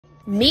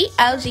Meet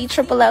OG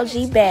Triple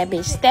OG bad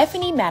bitch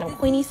Stephanie Madam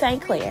Queenie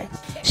St. Clair.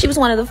 She was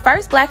one of the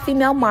first black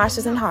female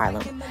monsters in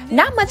Harlem.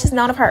 Not much is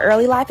known of her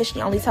early life as she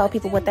only told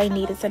people what they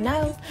needed to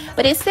know,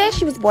 but it says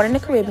she was born in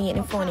the Caribbean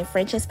and fluent in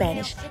French and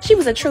Spanish. She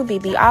was a true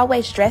BB,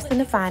 always dressed in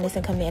the finest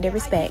and commanded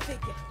respect.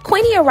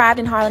 Queenie arrived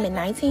in Harlem in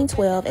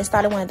 1912 and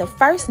started one of the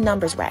first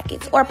numbers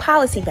rackets, or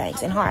policy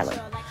banks, in Harlem.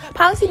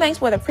 Policy banks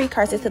were the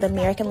precursors to the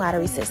American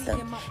lottery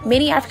system.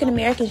 Many African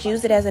Americans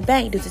used it as a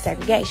bank due to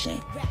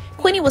segregation.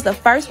 Queenie was the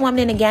first woman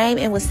in the game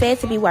and was said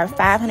to be worth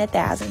 $500,000,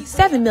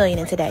 $7 million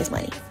in today's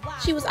money.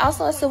 She was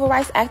also a civil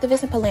rights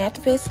activist and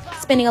philanthropist,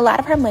 spending a lot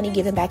of her money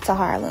giving back to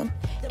Harlem.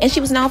 And she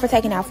was known for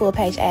taking out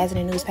full-page ads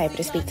in the newspaper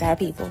to speak to her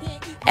people.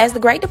 As the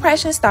Great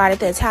Depression started,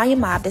 the Italian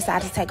mob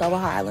decided to take over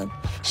Harlem.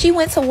 She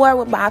went to war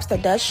with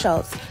mobster Dutch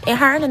Schultz, and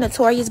her and the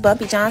notorious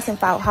Bumpy Johnson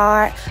fought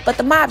hard, but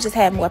the mob just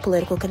had more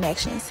political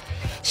connections.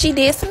 She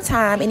did some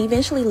time and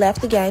eventually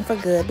left the game for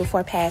good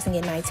before passing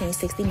in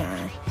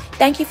 1969.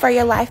 Thank you for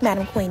your life,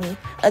 Madam Queenie,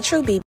 a true BB.